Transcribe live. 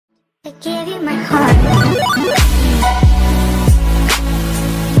I gave you my heart.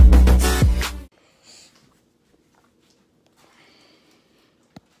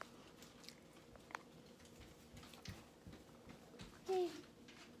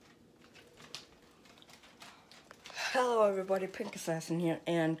 Hello everybody, Pink Assassin here,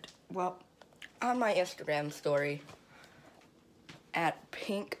 and well, on my Instagram story at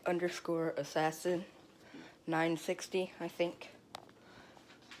pink_assassin960, I think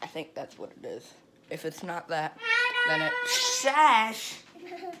that's what it is. If it's not that, then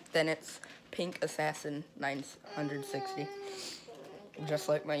it's pink_assassin960, just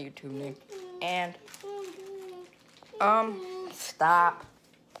like my YouTube name. And stop.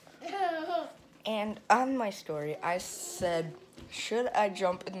 And on my story, I said, should I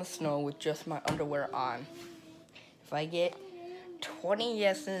jump in the snow with just my underwear on? If I get 20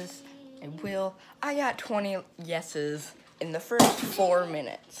 yeses, I will. I got 20 yeses in the first 4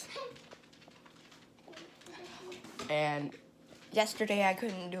 minutes. And yesterday I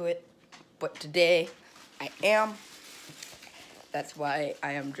couldn't do it, but today I am. That's why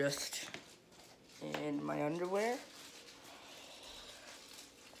I am just in my underwear.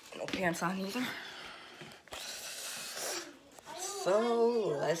 No pants on either.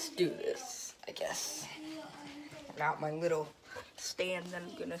 So let's do this, I guess. Got my little stand that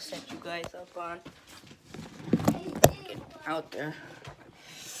I'm gonna set you guys up on. Get out there.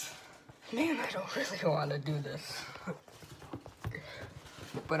 Man, I don't really want to do this.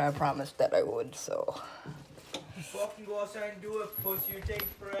 But I promised that I would, so. Fucking go outside and do it, pussy. You're taking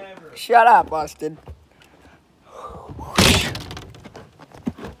forever. Shut up, Austin.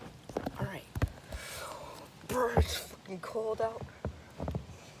 Alright. Bro, it's fucking cold out.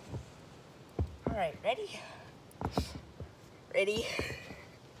 Alright, ready? Ready?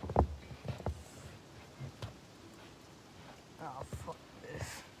 Oh, fuck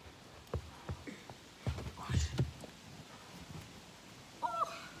this.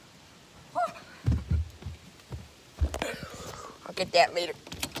 I'll get that later.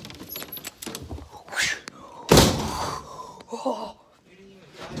 Oh. You didn't even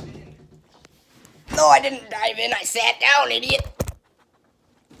dive in. No, I didn't dive in. I sat down, idiot.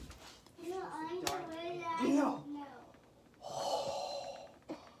 No.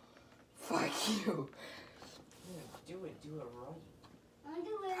 Fuck you. Do it right.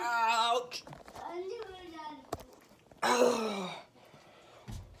 Ouch. Oh.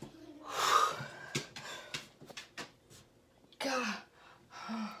 God.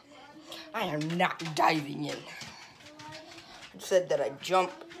 I am not diving in. I said that I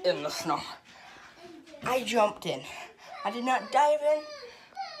jump in the snow. I jumped in. I did not dive in.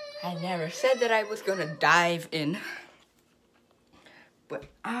 I never said that I was gonna dive in. But,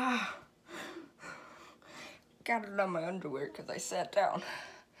 got it on my underwear because I sat down.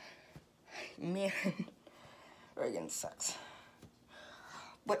 Man, Reagan sucks.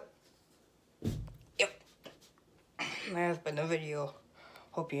 But, yep. That's been the video.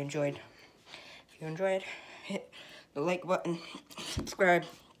 Hope you enjoyed. If you enjoyed, hit the like button, subscribe.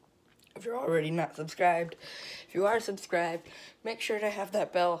 If you're already not subscribed, if you are subscribed, make sure to have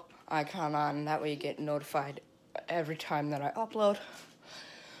that bell icon on. That way you get notified every time that I upload.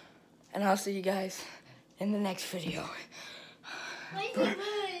 And I'll see you guys in the next video.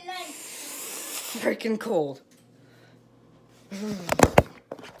 Freaking cold.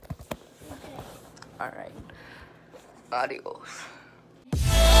 Alright. Adios.